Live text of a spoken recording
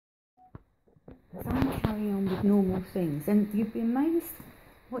But I'm carrying on with normal things, and you'd be amazed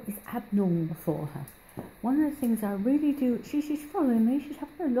what is abnormal for her. One of the things I really do, she's following me, she's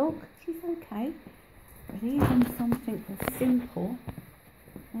having a look, she's okay. But even something as simple,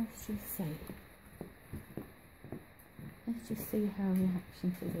 let's just see. Let's just see her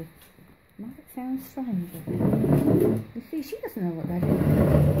reaction to this. Might sound strange. You see, she doesn't know what that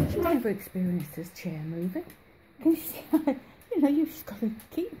is. She's never experienced this chair moving. Can you see? You know, you've just got to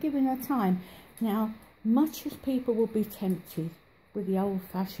keep giving her time. Now, much as people will be tempted with the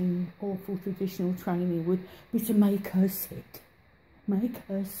old-fashioned, awful traditional training would be to make her sit. Make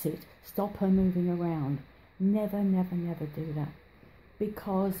her sit. Stop her moving around. Never, never, never do that.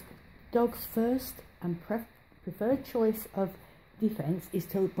 Because dogs' first and preferred choice of defence is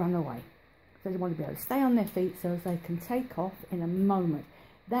to run away. So they want to be able to stay on their feet so as they can take off in a moment.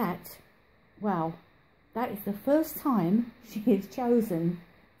 That, well, that is the first time she has chosen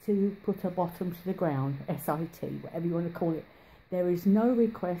to put her bottom to the ground, SIT, whatever you want to call it. There is no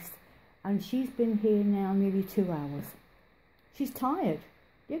request, and she's been here now nearly 2 hours. She's tired.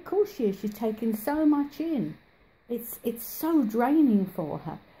 Yeah, of course she is. She's taken so much in. It's so draining for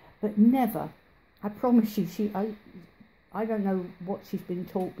her. But never, I promise you, I don't know what she's been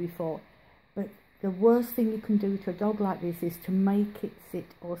taught before, but the worst thing you can do to a dog like this is to make it sit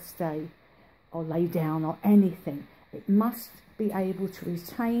or stay or lay down or anything. It must be able to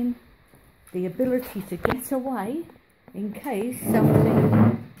retain the ability to get away in case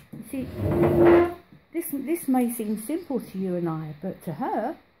something... See, this may seem simple to you and I, but to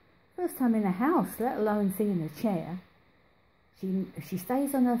her, first time in a house, let alone seeing a chair, she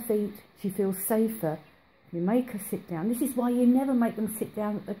stays on her feet, she feels safer. You make her sit down. This is why you never make them sit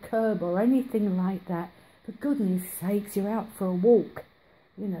down at the curb or anything like that. For goodness sakes, you're out for a walk,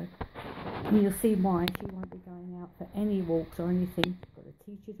 you know. And you'll see why she won't be going out for any walks or anything. Got to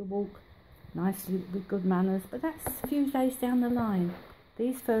teach her to walk nicely with good manners. But that's a few days down the line.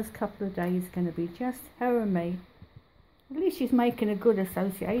 These first couple of days are going to be just her and me. At least she's making a good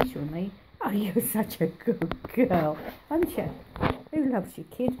association with me. Oh, you're such a good girl, aren't you? Who loves you,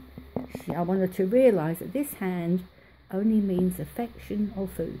 kid? I want her to realise that this hand only means affection or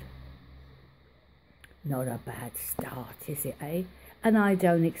food. Not a bad start, is it, eh? And I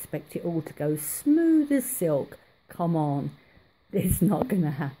don't expect it all to go smooth as silk. Come on, it's not going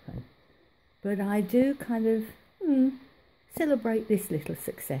to happen. But I do kind of celebrate this little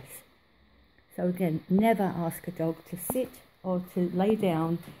success. So again, never ask a dog to sit or to lay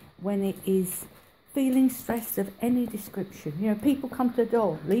down when it is feeling stressed of any description. You know, people come to the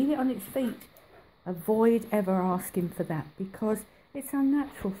door, leave it on its feet. Avoid ever asking for that because it's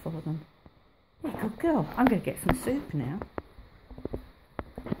unnatural for them. Yeah, good girl. I'm going to get some soup now.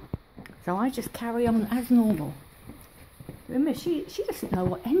 So I just carry on as normal. Remember, she doesn't know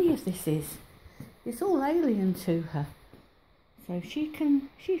what any of this is. It's all alien to her. So she can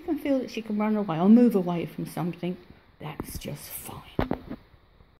feel that she can run away or move away from something. That's just fine.